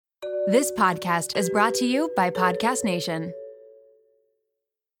This podcast is brought to you by Podcast Nation.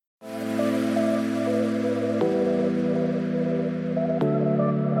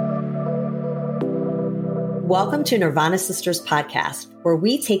 Welcome to Nirvana Sisters podcast, where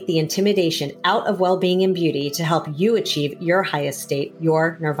we take the intimidation out of well-being and beauty to help you achieve your highest state,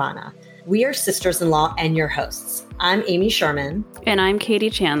 your nirvana. We are sisters-in-law and your hosts. I'm Amy Sherman. And I'm Katie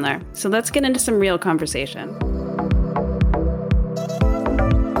Chandler. So let's get into some real conversation.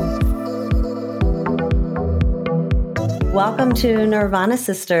 Welcome to Nirvana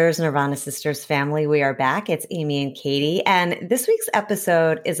Sisters family. We are back. It's Amy and Katie. And this week's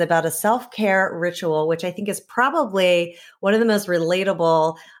episode is about a self-care ritual, which I think is probably one of the most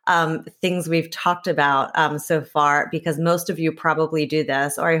relatable things we've talked about so far, because most of you probably do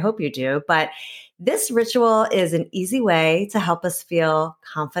this, or I hope you do. But this ritual is an easy way to help us feel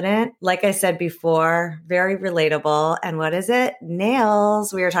confident. Like I said before, very relatable. And what is it?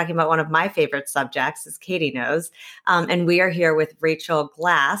 Nails. We are talking about one of my favorite subjects, as Katie knows. And we are here with Rachel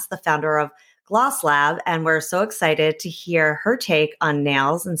Glass, the founder of GLOSSLAB. And we're so excited to hear her take on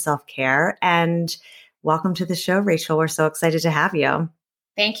nails and self-care. And welcome to the show, Rachel. We're so excited to have you.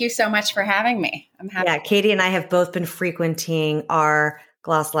 Thank you so much for having me. I'm happy. Yeah, Katie and I have both been frequenting our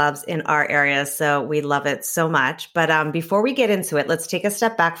GLOSSLABs in our area, so we love it so much. But before we get into it, let's take a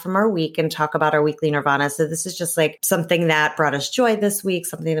step back from our week and talk about our weekly nirvana. So this is just like something that brought us joy this week,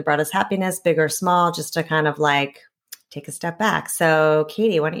 something that brought us happiness, big or small, just to kind of like take a step back. So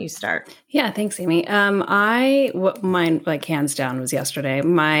Katie, why don't you start? Yeah, thanks, Amy. Mine, like hands down, was yesterday.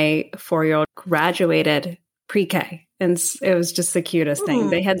 My 4-year-old graduated pre-K. And it was just the cutest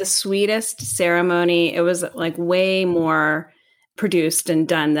thing. They had the sweetest ceremony. It was like way more produced and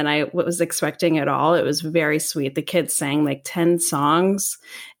done than I was expecting at all. It was very sweet. The kids sang like 10 songs,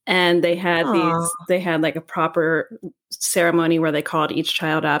 and they had like a proper ceremony where they called each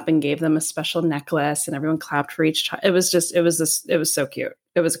child up and gave them a special necklace, and everyone clapped for each child. It was so cute.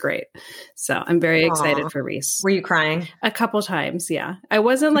 It was great. So I'm very excited for Reese. Were you crying? A couple times. Yeah. I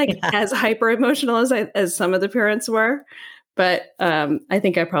wasn't like as hyper emotional as some of the parents were, but I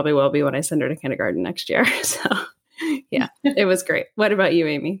think I probably will be when I send her to kindergarten next year. So yeah, it was great. What about you,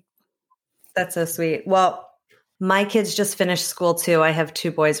 Amy? That's so sweet. Well, my kids just finished school too. I have 2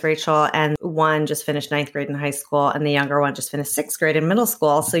 boys, Rachel, and one just finished 9th grade in high school, and the younger one just finished 6th grade in middle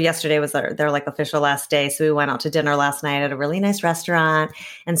school. So yesterday was their like official last day. So we went out to dinner last night at a really nice restaurant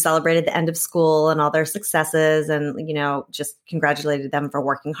and celebrated the end of school and all their successes, and, you know, just congratulated them for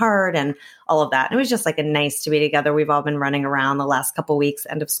working hard and all of that. And it was just like a nice to be together. We've all been running around the last couple of weeks.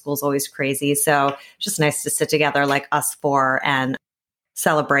 End of school is always crazy. So just nice to sit together like us 4 and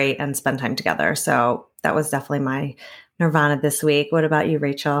celebrate and spend time together. So that was definitely my nirvana this week. What about you,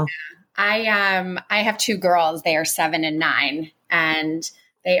 Rachel? I have 2 girls. They are 7 and 9, and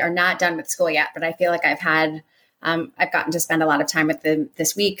they are not done with school yet. But I feel like I've gotten to spend a lot of time with them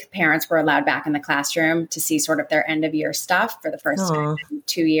this week. Parents were allowed back in the classroom to see sort of their end of year stuff for the first time in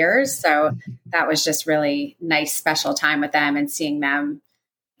 2 years. So that was just really nice, special time with them and seeing them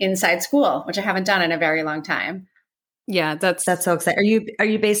inside school, which I haven't done in a very long time. Yeah, that's so exciting. Are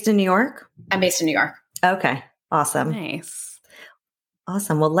you based in New York? I'm based in New York. Okay. Awesome. nice.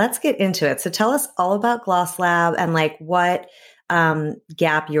 Awesome. Well, let's get into it. So tell us all about GLOSSLAB and like what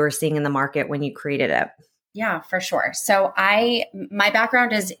gap you were seeing in the market when you created it. Yeah, for sure. So my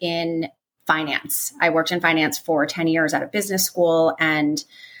background is in finance. I worked in finance for 10 years out of business school, and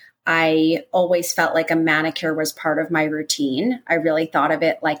I always felt like a manicure was part of my routine. I really thought of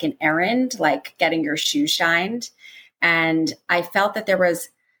it like an errand, like getting your shoes shined. And I felt that there was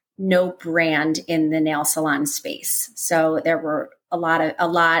no brand in the nail salon space. So there were a lot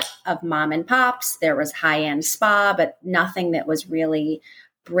of mom and pops. There was high-end spa, but nothing that was really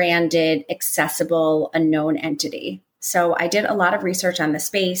branded, accessible, a known entity. So I did a lot of research on the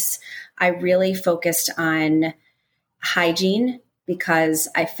space. I really focused on hygiene because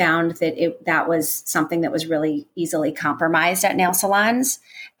I found that that was something that was really easily compromised at nail salons.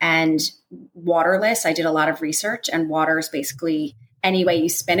 And waterless, I did a lot of research, and water is basically, any way you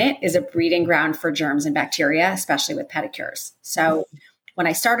spin it, is a breeding ground for germs and bacteria, especially with pedicures. So when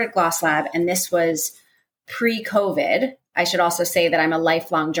I started GLOSSLAB, and this was pre-COVID, I should also say that I'm a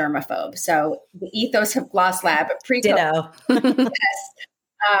lifelong germaphobe. So the ethos of GLOSSLAB pre-COVID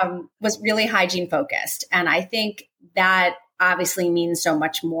was really hygiene focused. And I think that obviously means so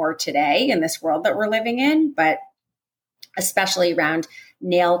much more today in this world that we're living in, but especially around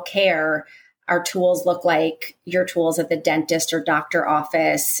nail care, our tools look like your tools at the dentist or doctor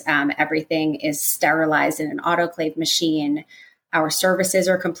office. Everything is sterilized in an autoclave machine. Our services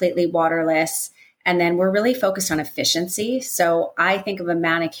are completely waterless. And then we're really focused on efficiency. So I think of a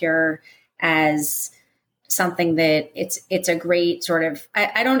manicure as something that it's a great sort of,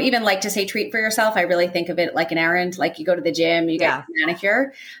 I don't even like to say treat for yourself. I really think of it like an errand, like you go to the gym, you get a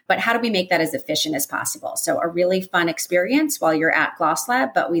manicure, but how do we make that as efficient as possible? So a really fun experience while you're at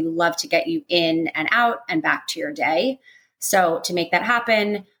GLOSSLAB, but we love to get you in and out and back to your day. So to make that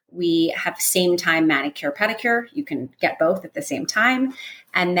happen, we have same time manicure, pedicure. You can get both at the same time.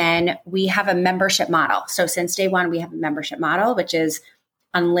 And then we have a membership model. So since day one, we have a membership model, which is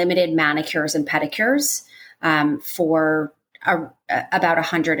unlimited manicures and pedicures for about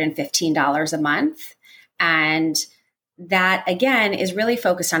 $115 a month. And that, again, is really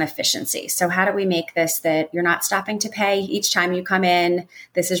focused on efficiency. So how do we make this that you're not stopping to pay each time you come in?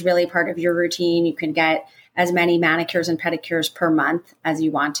 This is really part of your routine. You can get as many manicures and pedicures per month as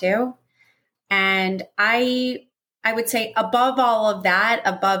you want to. And I would say above all of that,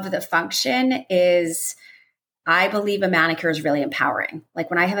 above the function is, I believe a manicure is really empowering. Like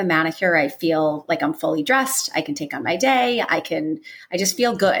when I have a manicure, I feel like I'm fully dressed. I can take on my day. I just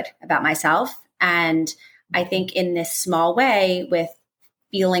feel good about myself. And I think in this small way, with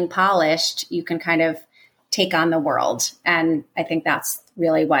feeling polished, you can kind of take on the world. And I think that's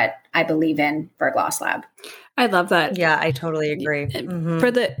really what I believe in for GLOSSLAB. I love that. Yeah, I totally agree. Mm-hmm.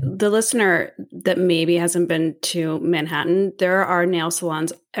 For the listener that maybe hasn't been to Manhattan, there are nail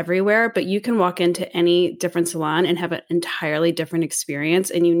salons everywhere, but you can walk into any different salon and have an entirely different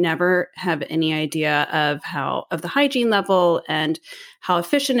experience. And you never have any idea of the hygiene level and how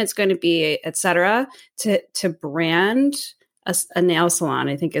efficient it's going to be, et cetera. To brand a nail salon,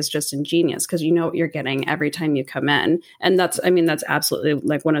 I think, is just ingenious because you know what you're getting every time you come in. And that's absolutely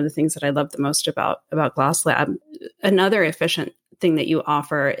like one of the things that I love the most about GLOSSLAB. Another efficient thing that you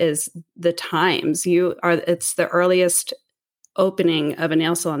offer is the times. It's the earliest opening of a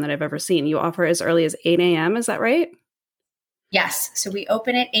nail salon that I've ever seen. You offer as early as 8 a.m. Is that right? Yes. So we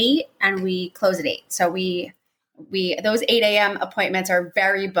open at 8 and we close at 8. So we those 8 a.m. appointments are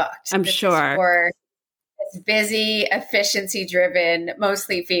very booked. I'm sure. It's busy, efficiency driven,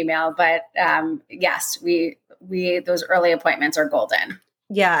 mostly female, but yes, we those early appointments are golden.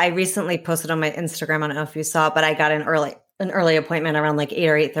 Yeah, I recently posted on my Instagram. I don't know if you saw it, but I got an early appointment around like 8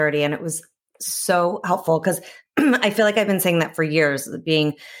 or 8:30, and it was so helpful because I feel like I've been saying that for years,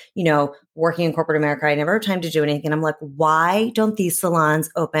 being, working in corporate America. I never have time to do anything. I'm like, why don't these salons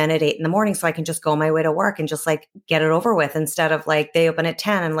open at 8 a.m. so I can just go on my way to work and just like get it over with, instead of like they open at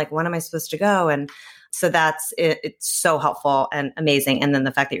 10 and like, when am I supposed to go? And so that's it. It's so helpful and amazing. And then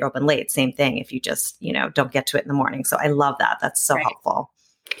the fact that you're open late, same thing. If you just, don't get to it in the morning. So I love that. That's so helpful.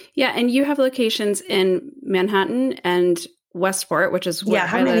 Yeah. And you have locations in Manhattan and Westport, which is where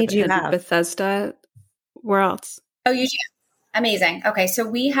how many do you have? Bethesda. Where else? Oh, you do? Amazing. Okay. So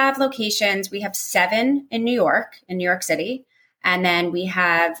we have locations. We have 7 in New York City. And then we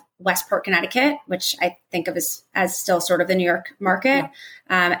have Westport, Connecticut, which I think of as still sort of the New York market.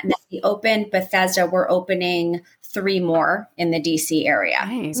 Yeah. And then we opened Bethesda. We're opening 3 more in the DC area.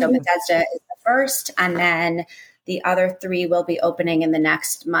 Nice. So Bethesda is the first. And then the other 3 will be opening in the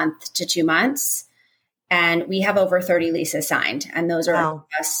next month to 2 months. And we have over 30 leases signed. And those are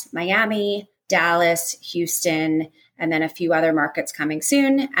across Miami, Dallas, Houston, and then a few other markets coming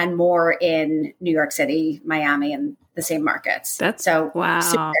soon, and more in New York City, Miami, and the same markets. Wow.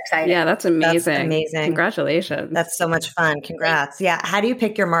 Super exciting. Yeah, that's amazing. That's amazing. Congratulations. That's so much fun. Congrats. Yeah. How do you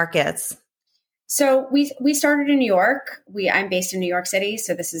pick your markets? So we started in New York. I'm based in New York City.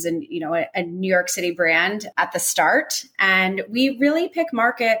 So this is a New York City brand at the start. And we really pick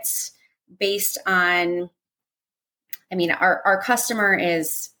markets based on, our customer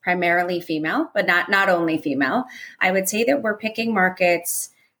is primarily female, but not only female. I would say that we're picking markets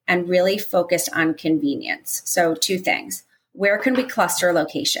and really focused on convenience. So 2 things. Where can we cluster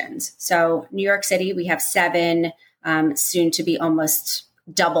locations? So New York City, we have 7, soon to be almost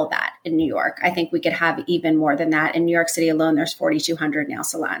double that in New York. I think we could have even more than that. In New York City alone, there's 4,200 nail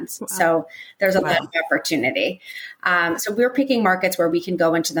salons. Wow. So there's a lot of opportunity. So we're picking markets where we can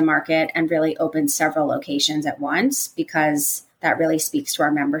go into the market and really open several locations at once, because that really speaks to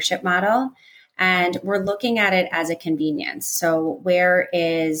our membership model. And we're looking at it as a convenience. So where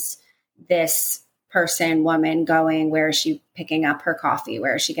is this woman going? Where is she picking up her coffee?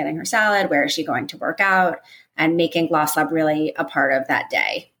 Where is she getting her salad? Where is she going to work out? And making GLOSSLAB really a part of that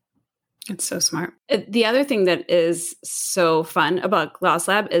day. It's so smart. The other thing that is so fun about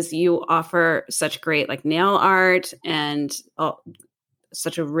GLOSSLAB is you offer such great like nail art and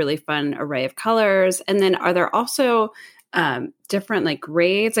such a really fun array of colors. And then are there also different like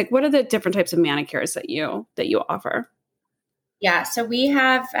grades? Like what are the different types of manicures that you offer? Yeah. So we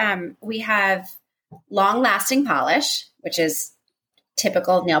have long-lasting polish, which is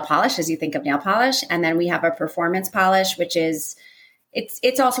typical of nail polish as you think of nail polish. And then we have a performance polish, which is,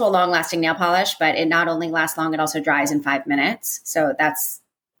 it's also a long-lasting nail polish, but it not only lasts long, it also dries in 5 minutes. So that's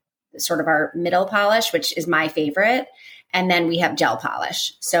sort of our middle polish, which is my favorite. And then we have gel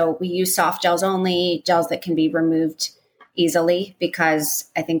polish. So we use soft gels only, gels that can be removed easily,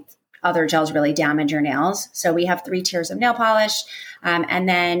 because I think other gels really damage your nails. So we have 3 tiers of nail polish. And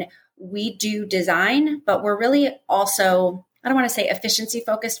then we do design, but we're really also, I don't want to say efficiency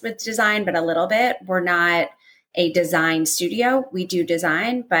focused with design, but a little bit. We're not a design studio. We do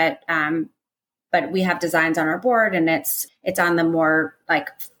design, but we have designs on our board, and it's on the more like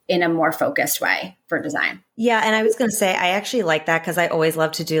in a more focused way for design. Yeah. And I was going to say, I actually like that because I always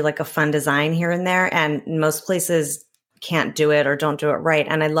love to do like a fun design here and there. And most places can't do it or don't do it right.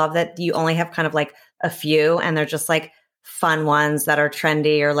 And I love that you only have kind of like a few, and they're just like fun ones that are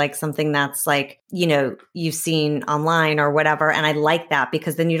trendy or like something that's like, you know, you've seen online or whatever. And I like that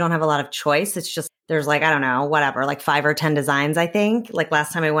because then you don't have a lot of choice. It's just, there's like, I don't know, whatever, like 5 or 10 designs, I think. Like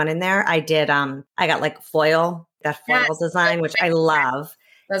last time I went in there, I got like foil, that foil design, which I love.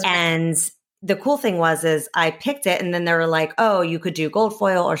 And the cool thing is I picked it, and then they were like, oh, you could do gold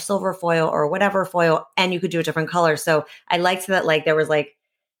foil or silver foil or whatever foil, and you could do a different color. So I liked that, like, there was like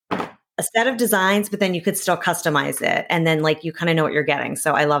a set of designs, but then you could still customize it. And then like, you kind of know what you're getting.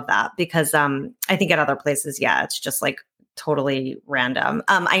 So I love that because I think at other places, yeah, it's just like totally random.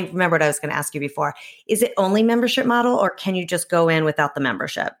 I remember what I was going to ask you before. Is it only membership model, or can you just go in without the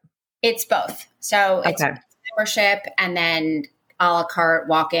membership? It's both. So it's membership, and then a la carte,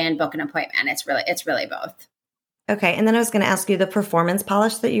 walk in, book an appointment. It's really both. Okay. And then I was going to ask you, the performance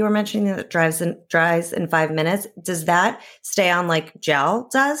polish that you were mentioning that dries in 5 minutes, does that stay on like gel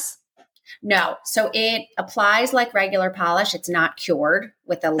does? No. So it applies like regular polish. It's not cured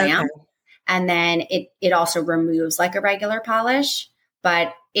with a lamp. Okay. And then it also removes like a regular polish,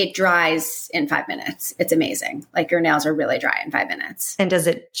 but it dries in 5 minutes. It's amazing. Like your nails are really dry in 5 minutes. And does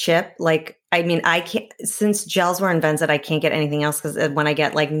it chip? Like, I mean, I can't, since gels were invented, I can't get anything else because when I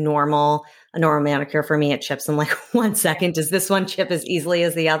get like a normal manicure, for me, it chips in like 1 second. Does this one chip as easily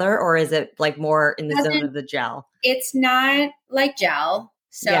as the other, or is it like more in the zone of the gel? It's not like gel.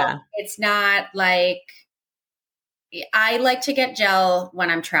 So It's not like, I like to get gel when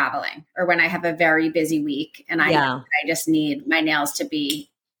I'm traveling or when I have a very busy week, and I just need my nails to be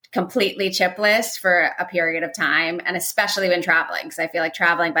completely chipless for a period of time, and especially when traveling, because I feel like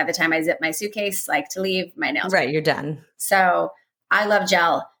traveling, by the time I zip my suitcase, like to leave, my nails. Right, you're done. So I love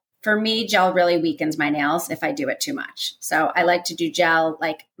gel. For me, gel really weakens my nails if I do it too much. So I like to do gel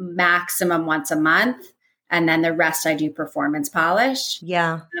like maximum once a month, and then the rest I do performance polish.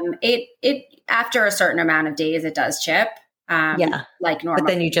 Yeah. It after a certain amount of days, it does chip. Like normal. But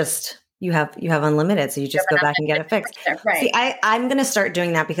then you have unlimited, so you just go back and get it fixed. Right. See, I'm going to start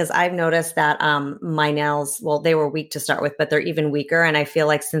doing that because I've noticed that my nails, well, they were weak to start with, but they're even weaker. And I feel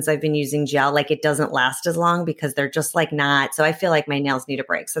like since I've been using gel, like it doesn't last as long because they're just like not. So I feel like my nails need a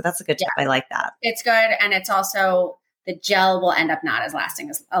break. So that's a good tip. I like that. It's good, and it's also the gel will end up not as lasting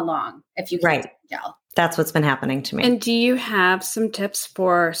as long if you keep gel. That's what's been happening to me. And do you have some tips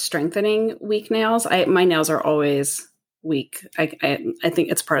for strengthening weak nails? My nails are always weak. I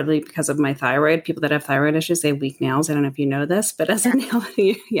think it's partly because of my thyroid. People that have thyroid issues, they have weak nails. I don't know if you know this, but as a nail,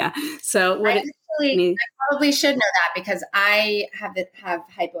 So I probably should know that because I have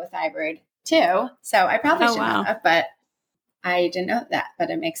hypothyroid too. So I probably should know that, but I didn't know that, but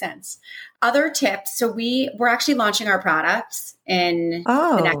it makes sense. Other tips. So we're actually launching our products in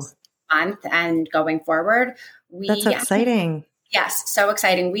the next month and going forward. That's exciting. Yes, so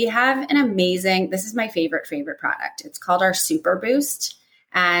exciting. We have an amazing, this is my favorite product. It's called our Super Boost.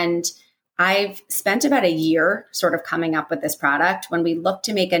 And I've spent about a year sort of coming up with this product. When we looked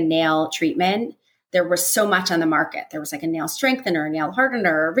to make a nail treatment, there was so much on the market. There was like a nail strengthener, a nail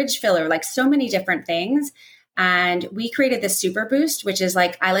hardener, a ridge filler, like so many different things. And we created this Super Boost, which is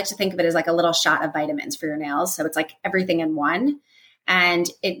like, I like to think of it as like a little shot of vitamins for your nails. So it's like everything in one. And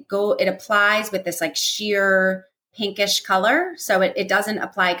it applies with this like sheer pinkish color. So it doesn't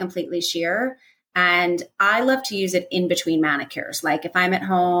apply completely sheer. And I love to use it in between manicures. Like if I'm at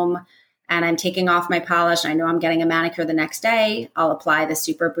home and I'm taking off my polish, and I know I'm getting a manicure the next day, I'll apply the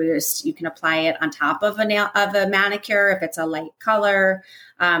Super Boost. You can apply it on top of a manicure if it's a light color.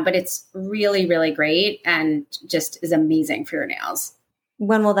 But it's really, really great and just is amazing for your nails.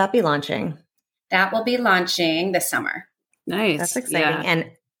 When will that be launching? That will be launching this summer. Nice. That's exciting. Yeah.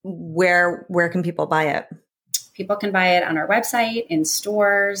 And where can people buy it? People can buy it on our website, in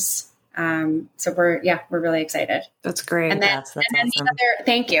stores. So we're really excited. That's great. And then, that's awesome.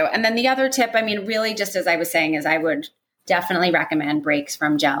 Thank you. And then the other tip, I mean, really just as I was saying, is I would definitely recommend breaks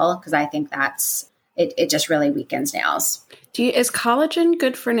from gel, because I think it just really weakens nails. Is collagen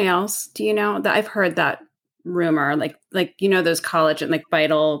good for nails? Do you know that? I've heard that rumor, like those collagen, like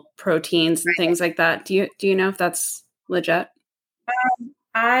vital proteins and things like that. Do you know if that's legit?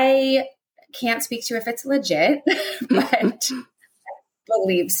 I can't speak to if it's legit, but I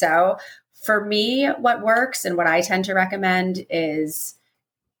believe so. For me, what works and what I tend to recommend is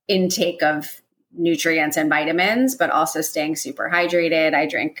intake of nutrients and vitamins, but also staying super hydrated. I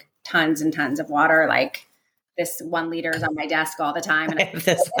drink tons and tons of water. Like this 1 liter is on my desk all the time. And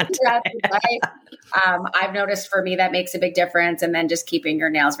I've noticed for me that makes a big difference. And then just keeping your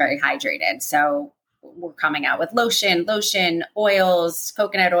nails very hydrated. So we're coming out with lotion, oils,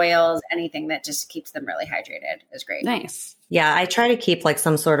 coconut oils, anything that just keeps them really hydrated is great. Nice. Yeah, I try to keep like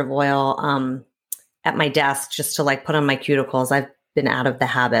some sort of oil at my desk just to like put on my cuticles. I've been out of the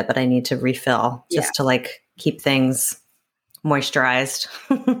habit, but I need to refill just to like keep things moisturized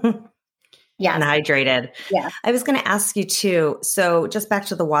and hydrated. Yeah. I was going to ask you too. So just back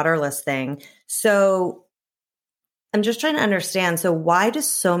to the waterless thing. So I'm just trying to understand. So why do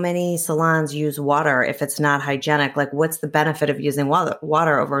so many salons use water if it's not hygienic? Like what's the benefit of using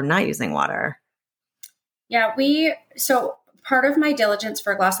water over not using water? Yeah, so part of my diligence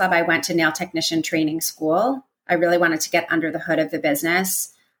for GLOSSLAB, I went to nail technician training school. I really wanted to get under the hood of the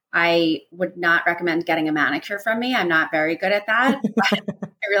business. I would not recommend getting a manicure from me. I'm not very good at that. But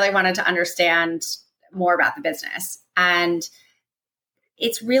I really wanted to understand more about the business. And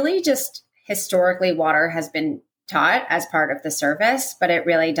it's really just historically water has been taught as part of the service, but it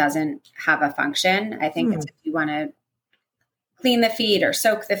really doesn't have a function. I think it's if you want to clean the feet or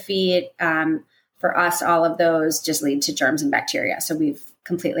soak the feet. For us, all of those just lead to germs and bacteria. So we've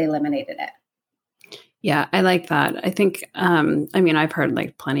completely eliminated it. Yeah, I like that. I think, I've heard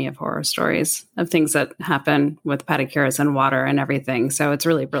like plenty of horror stories of things that happen with pedicures and water and everything. So it's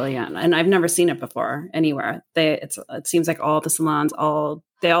really brilliant. And I've never seen it before anywhere. It seems like all the salons,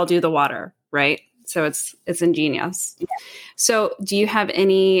 they all do the water, right? So it's ingenious. Yeah. So do you have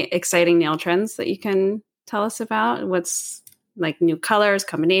any exciting nail trends that you can tell us about? What's like new colors,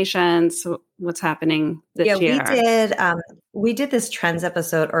 combinations? What's happening this year? We did this trends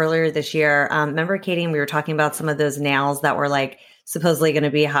episode earlier this year. Remember, Katie, we were talking about some of those nails that were like supposedly going to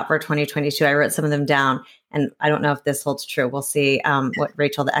be hot for 2022. I wrote some of them down, and I don't know if this holds true. We'll see what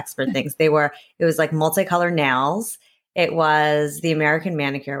Rachel, the expert, thinks. It was like multicolored nails. It was the American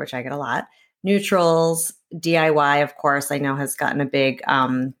manicure, which I get a lot. Neutrals, DIY, of course, I know has gotten a big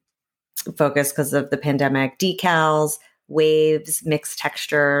focus because of the pandemic. Decals, waves, mixed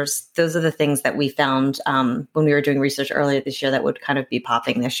textures. Those are the things that we found when we were doing research earlier this year that would kind of be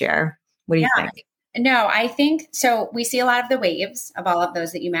popping this year. What do you think? No, I think so. We see a lot of the waves of all of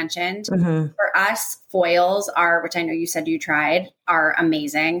those that you mentioned. Mm-hmm. For us, foils which I know you said you tried, are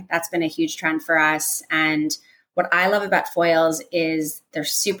amazing. That's been a huge trend for us. And what I love about foils is they're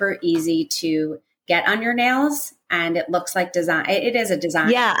super easy to get on your nails. And it looks like design. It is a design.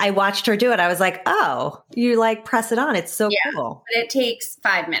 Yeah, I watched her do it. I was like, oh, you like press it on. It's so cool. But it takes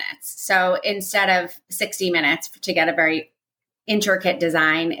 5 minutes. So instead of 60 minutes to get a very intricate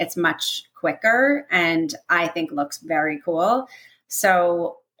design, it's much quicker and I think looks very cool.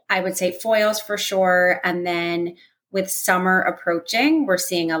 So I would say foils for sure. And then with summer approaching, we're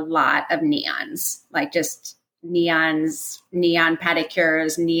seeing a lot of neons, like just neons, neon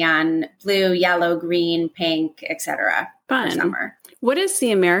pedicures, neon blue, yellow, green, pink, etc. Fun. For summer. What is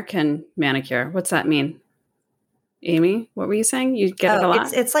the American manicure? What's that mean? Amy, what were you saying? You get it a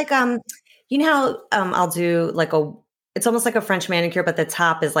lot? It's like, you know how I'll do like it's almost like a French manicure, but the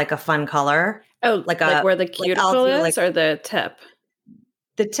top is like a fun color. Oh, like where the cuticle is or the tip?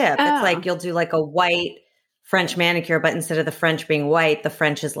 The tip. Oh. It's like you'll do like a white French manicure, but instead of the French being white, the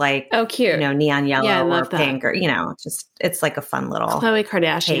French is like, cute, neon yellow or pink, or it's like a fun little. Khloe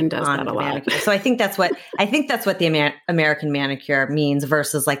Kardashian does that a lot. Manicure. So I think that's what the American manicure means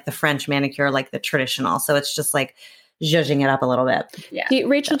versus like the French manicure, like the traditional. So it's just like zhuzhing it up a little bit. Yeah.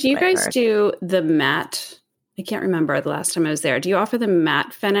 Rachel, do you guys do the matte? I can't remember the last time I was there. Do you offer the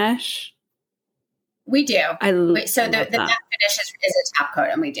matte finish? We do. The matte finish is a top coat,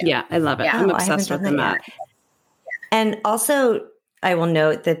 and we do. Yeah, I love it. Yeah. I'm obsessed with the matte. And also, I will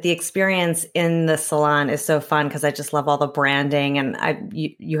note that the experience in the salon is so fun because I just love all the branding and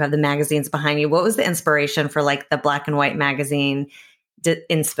you have the magazines behind you. What was the inspiration for like the black and white magazine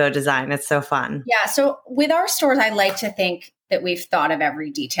inspo design? It's so fun. Yeah. So with our stores, I like to think that we've thought of every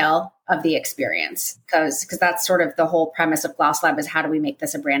detail of the experience, because that's sort of the whole premise of GLOSSLAB is how do we make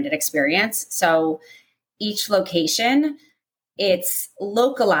this a branded experience? So each location, it's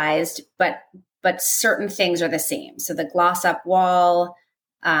localized, but certain things are the same. So the gloss up wall,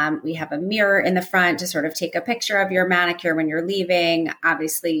 we have a mirror in the front to sort of take a picture of your manicure when you're leaving,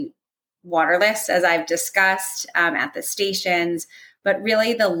 obviously waterless, as I've discussed, at the stations, but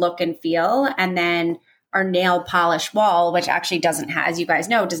really the look and feel. And then our nail polish wall, which actually doesn't have, as you guys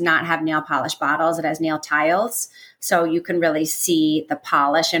know, does not have nail polish bottles. It has nail tiles. So you can really see the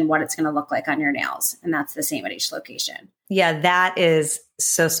polish and what it's going to look like on your nails. And that's the same at each location. Yeah, that is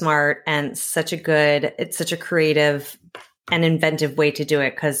so smart and it's such a creative and inventive way to do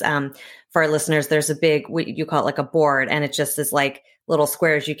it. Because for our listeners, there's a big, you call it like a board, and it just is like little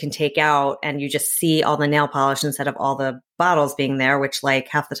squares you can take out and you just see all the nail polish instead of all the bottles being there, which like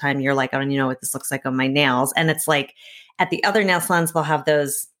half the time you're like, I don't even know what this looks like on my nails. And it's like at the other nail salons, they'll have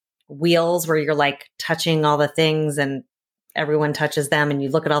those wheels where you're like touching all the things and everyone touches them and you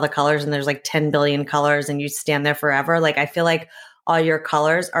look at all the colors and there's like 10 billion colors and you stand there forever. Like, I feel like all your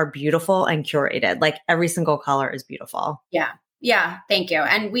colors are beautiful and curated. Like every single color is beautiful. Yeah. Yeah. Thank you.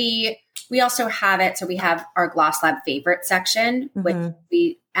 And we also have it. So we have our GLOSSLAB favorite section, which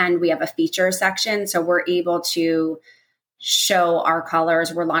we have a feature section. So we're able to show our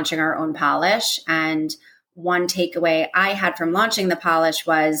colors. We're launching our own polish. And one takeaway I had from launching the polish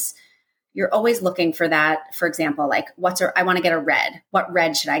was you're always looking for that. For example, like I want to get a red. What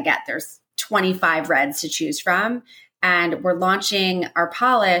red should I get? There's 25 reds to choose from. And we're launching our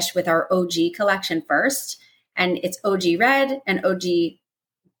polish with our OG collection first. And it's OG red and OG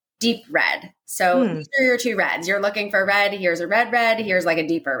deep red. So these are your two reds. You're looking for red. Here's a red. Here's like a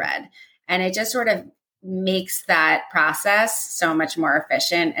deeper red. And it just sort of makes that process so much more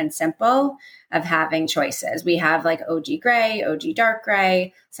efficient and simple of having choices. We have like OG gray, OG dark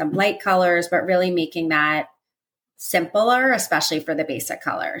gray, some light colors, but really making that simpler, especially for the basic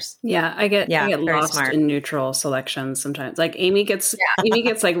colors. Yeah, I get lost in neutral selections sometimes. Like Amy gets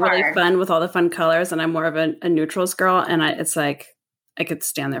like really fun with all the fun colors, and I'm more of a neutrals girl. And it's like I could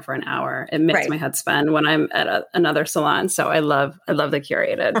stand there for an hour. It makes my head spin when I'm at another salon. So I love the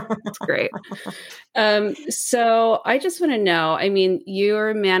curated. It's great. So I just want to know, I mean,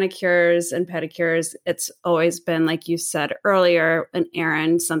 your manicures and pedicures, it's always been, like you said earlier, an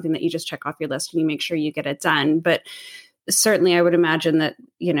errand, something that you just check off your list and you make sure you get it done. But certainly I would imagine that,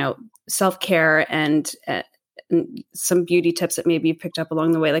 self-care and some beauty tips that maybe you picked up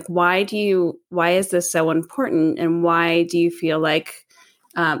along the way. Like, why is this so important? And why do you feel like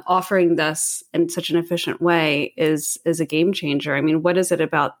offering this in such an efficient way is a game changer? I mean, what is it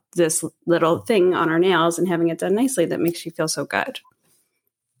about this little thing on our nails and having it done nicely that makes you feel so good?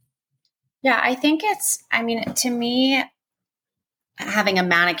 Yeah, I think to me, having a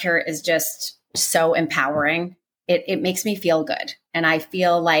manicure is just so empowering. It makes me feel good. And I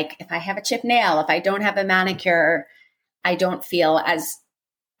feel like if I have a chipped nail, if I don't have a manicure, I don't feel as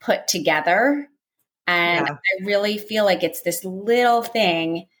put together. And I really feel like it's this little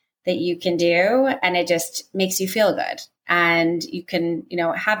thing that you can do, and it just makes you feel good. And you can,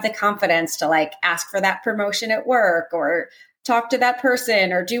 have the confidence to like ask for that promotion at work or talk to that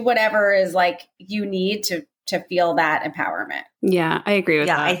person or do whatever is like you need to feel that empowerment. Yeah, I agree with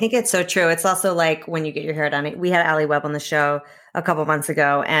that. Yeah, I think it's so true. It's also like when you get your hair done. We had Allie Webb on the show a couple months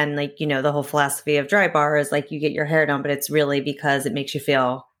ago, and like, the whole philosophy of Dry Bar is like you get your hair done, but it's really because it makes you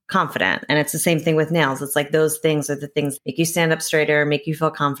feel confident. And it's the same thing with nails. It's like those things are the things that make you stand up straighter, make you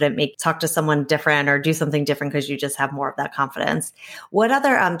feel confident, talk to someone different or do something different because you just have more of that confidence. What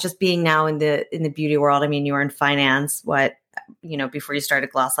other, just being now in the beauty world, I mean, you were in finance, before you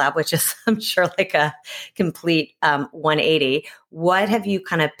started GLOSSLAB, which is, I'm sure, like a complete 180. What have you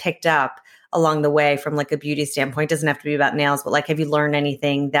kind of picked up along the way from like a beauty standpoint? It doesn't have to be about nails, but like, have you learned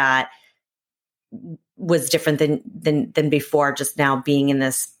anything that was different than before, just now being in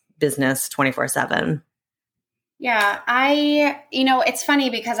this business 24/7? Yeah, it's funny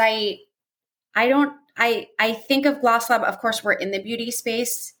because I think of GLOSSLAB, of course, we're in the beauty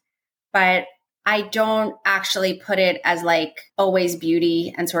space, but I don't actually put it as like always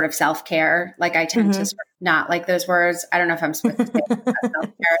beauty and sort of self-care. Like I tend to sort of not like those words. I don't know if I'm supposed to say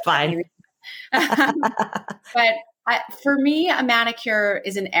self-care. Fine. But for me, a manicure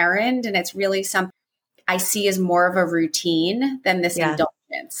is an errand, and it's really something I see as more of a routine than this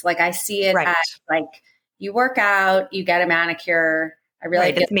indulgence. Like I see it as like you work out, you get a manicure. I really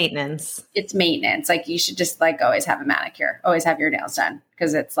it's maintenance. It's maintenance. Like you should just like always have a manicure, always have your nails done,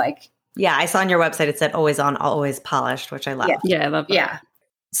 because it's like. Yeah, I saw on your website it said always on, always polished, which I love. Yeah, I love that. Yeah.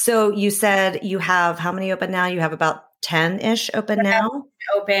 So you said you have how many open now? You have about 10-ish open now?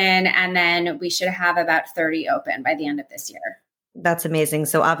 Open, and then we should have about 30 open by the end of this year. That's amazing.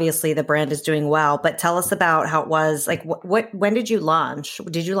 So obviously the brand is doing well, but tell us about how it was. Like, when did you launch?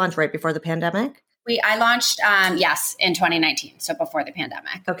 Did you launch right before the pandemic? I launched, yes, in 2019. So before the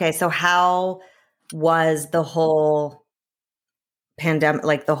pandemic. Okay. So how was the whole pandemic,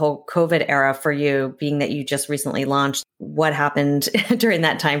 like the whole COVID era for you, being that you just recently launched? What happened during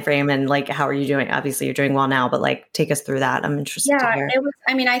that time frame, and like, how are you doing? Obviously you're doing well now, but like, take us through that. I'm interested to hear. It was,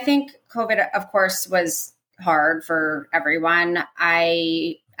 I think COVID, of course, was hard for everyone.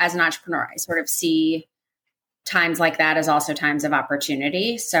 As an entrepreneur, I sort of see times like that as also times of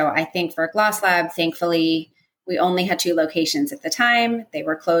opportunity. So I think for GLOSSLAB, thankfully, we only had 2 locations at the time. They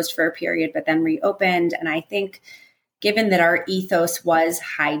were closed for a period, but then reopened. And I think given that our ethos was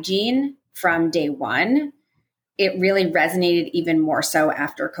hygiene from day one, it really resonated even more so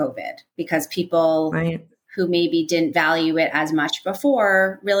after COVID, because people who maybe didn't value it as much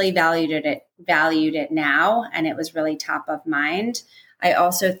before really valued it now. And it was really top of mind. I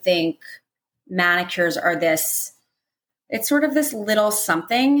also think manicures are it's sort of this little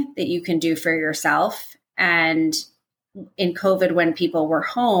something that you can do for yourself. And in COVID, when people were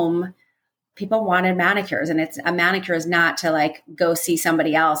home, people wanted manicures, and a manicure is not to like go see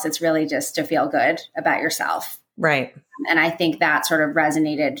somebody else. It's really just to feel good about yourself. Right. And I think that sort of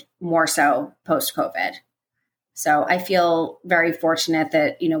resonated more so post-COVID. So I feel very fortunate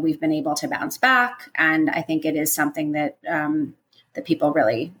that, we've been able to bounce back. And I think it is something that, that people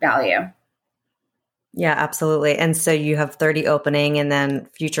really value. Yeah, absolutely. And so you have 30 opening, and then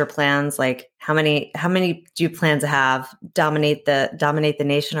future plans, like how many do you plan to have? Dominate the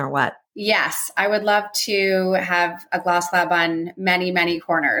nation, or what? Yes, I would love to have a GLOSSLAB on many, many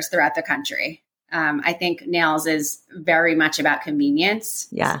corners throughout the country. I think nails is very much about convenience.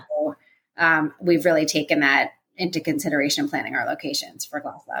 Yeah. So, we've really taken that into consideration planning our locations for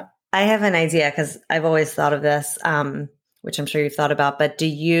GLOSSLAB. I have an idea, because I've always thought of this, which I'm sure you've thought about, but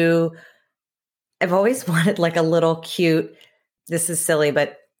I've always wanted like a little cute, this is silly,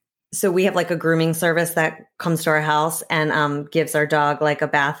 but so we have like a grooming service that comes to our house and gives our dog like a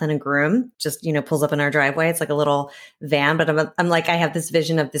bath and a groom, just, pulls up in our driveway. It's like a little van, but I'm like, I have this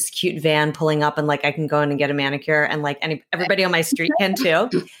vision of this cute van pulling up, and like I can go in and get a manicure, and like everybody on my street can too.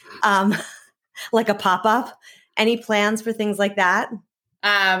 Like a pop-up. Any plans for things like that?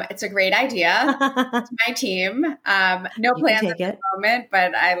 It's a great idea. It's my team. No plans at the moment,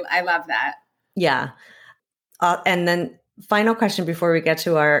 but I love that. Yeah. And then final question before we get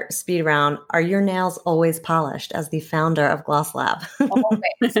to our speed round. Are your nails always polished as the founder of GLOSSLAB?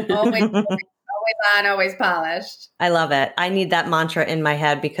 Always on, always polished. I love it. I need that mantra in my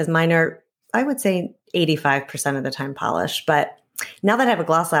head, because mine are, I would say 85% of the time polished. But now that I have a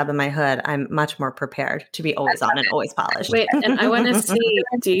GLOSSLAB in my hood, I'm much more prepared to be always on and always polished. Wait, and I want to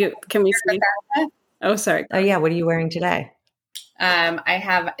see, can we see? Oh, sorry. Oh yeah. What are you wearing today?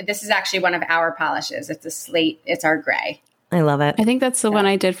 This is actually one of our polishes. It's a slate. It's our gray. I love it. I think that's the one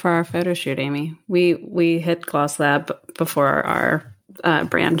I did for our photo shoot, Amy. We hit GLOSSLAB before our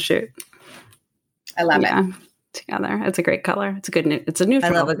brand shoot. I love it. Together. It's a great color. It's a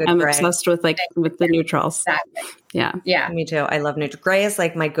neutral. I love a good I'm gray. obsessed with the neutrals. Exactly. Yeah. Yeah. Me too. I love neutral. Gray is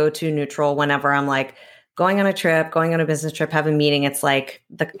like my go-to neutral whenever I'm like going on a trip, going on a business trip, have a meeting. It's like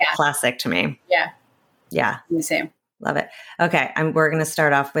the classic to me. Yeah. Yeah. The same. Love it. Okay. We're going to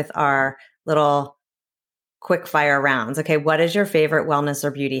start off with our little quick fire rounds. Okay. What is your favorite wellness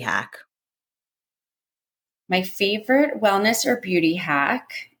or beauty hack? My favorite wellness or beauty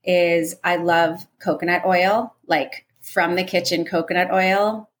hack is I love coconut oil, like from the kitchen coconut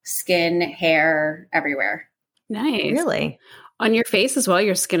oil, skin, hair, everywhere. Nice. Really? On your face as well,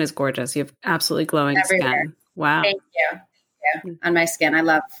 your skin is gorgeous. You have absolutely glowing skin. Wow. Thank you. Yeah. On my skin, I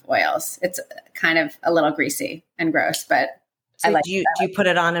love oils. It's kind of a little greasy and gross, but So I like do you put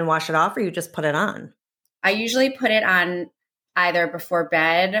it on and wash it off, or you just put it on? I usually put it on either before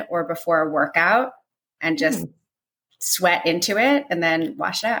bed or before a workout and just sweat into it and then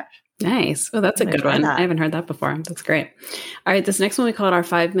wash it out. Nice. Oh, that's a good one. I haven't heard that before. That's great. All right. This next one, we call it our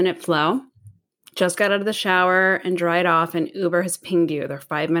 5-minute flow. Just got out of the shower and dried off, and Uber has pinged you. They're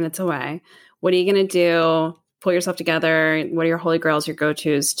 5 minutes away. What are you going to do? Pull yourself together. What are your holy grails, your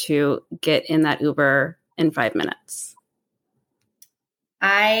go-tos to get in that Uber in 5 minutes?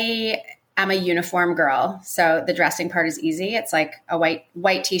 I am a uniform girl. So the dressing part is easy. It's like a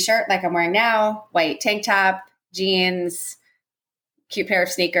white t-shirt like I'm wearing now, white tank top, jeans, cute pair of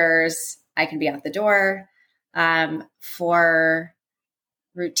sneakers. I can be out the door. For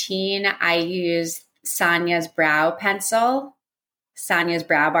routine, I use Sonia's brow pencil, Sonia's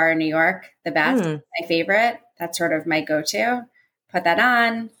Brow Bar in New York, the best, my favorite. That's sort of my go-to. Put that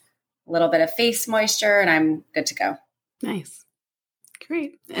on, a little bit of face moisture, and I'm good to go. Nice.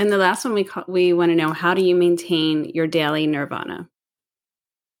 Great. And the last one we want to know, how do you maintain your daily nirvana?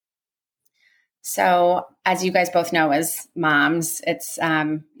 So as you guys both know, as moms, it's,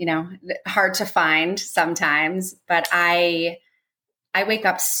 hard to find sometimes, but I wake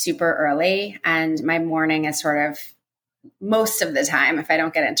up super early, and my morning is sort of most of the time, if I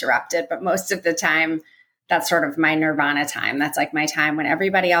don't get interrupted, but most of the time, that's sort of my nirvana time. That's like my time when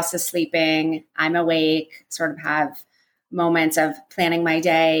everybody else is sleeping. I'm awake, sort of have moments of planning my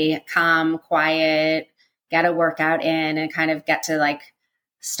day, calm, quiet, get a workout in, and kind of get to like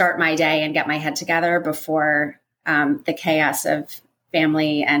start my day and get my head together before the chaos of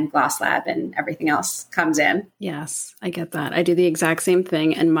family and GLOSSLAB and everything else comes in. Yes, I get that. I do the exact same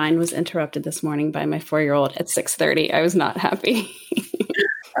thing, and mine was interrupted this morning by my 4-year-old at 6:30. I was not happy.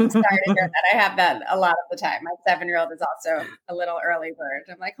 I'm sorry to hear that. I have that a lot of the time. My 7-year-old is also a little early bird.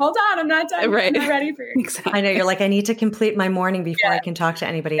 I'm like, hold on, I'm not done. Right. I'm not ready for you. Exactly. I know, you're like, I need to complete my morning before I can talk to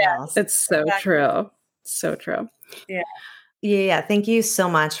anybody else. It's so true. So true. Yeah. Yeah. Thank you so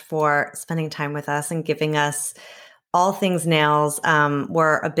much for spending time with us and giving us all things nails.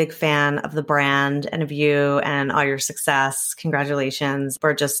 We're a big fan of the brand and of you and all your success. Congratulations.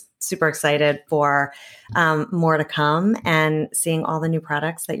 We're just super excited for more to come and seeing all the new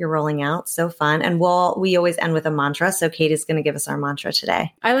products that you're rolling out. So fun. And we always end with a mantra. So Katie's going to give us our mantra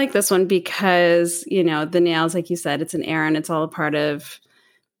today. I like this one because, the nails, like you said, it's an errand. It's all a part of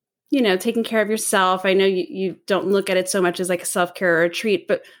taking care of yourself. I know you don't look at it so much as like a self-care or a treat,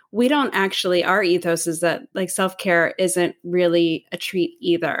 but we don't actually, our ethos is that like self-care isn't really a treat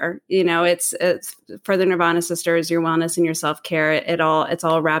either. It's for the Nirvana sisters, your wellness and your self-care, it's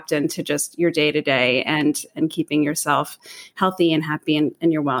all wrapped into just your day-to-day and keeping yourself healthy and happy in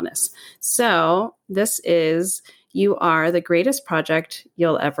your wellness. So you are the greatest project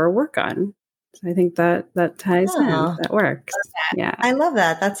you'll ever work on. So I think that ties in. That works. Yeah. I love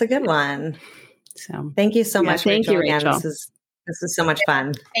that. That's a good one. So thank you so much. Thank Rachel. you, Rachel. Again, this is so much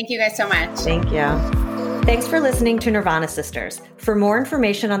fun. Thank you guys so much. Thank you. Thanks for listening to Nirvana Sisters. For more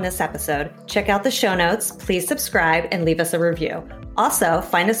information on this episode, check out the show notes, please subscribe, and leave us a review. Also,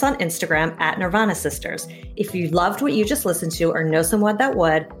 find us on Instagram at Nirvana Sisters. If you loved what you just listened to or know someone that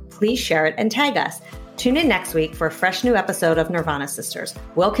would, please share it and tag us. Tune in next week for a fresh new episode of Nirvana Sisters.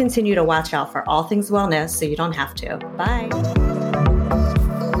 We'll continue to watch out for all things wellness so you don't have to. Bye.